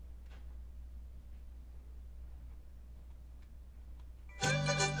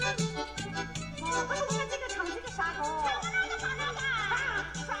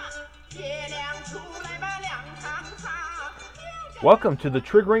Welcome to the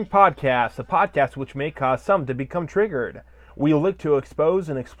Triggering Podcast, a podcast which may cause some to become triggered. We look to expose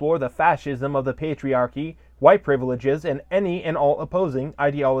and explore the fascism of the patriarchy, white privileges, and any and all opposing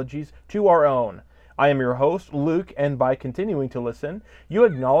ideologies to our own. I am your host, Luke, and by continuing to listen, you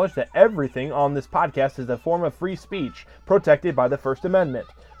acknowledge that everything on this podcast is a form of free speech protected by the First Amendment.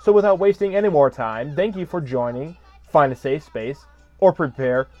 So without wasting any more time, thank you for joining, find a safe space, or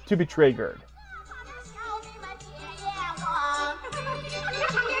prepare to be triggered.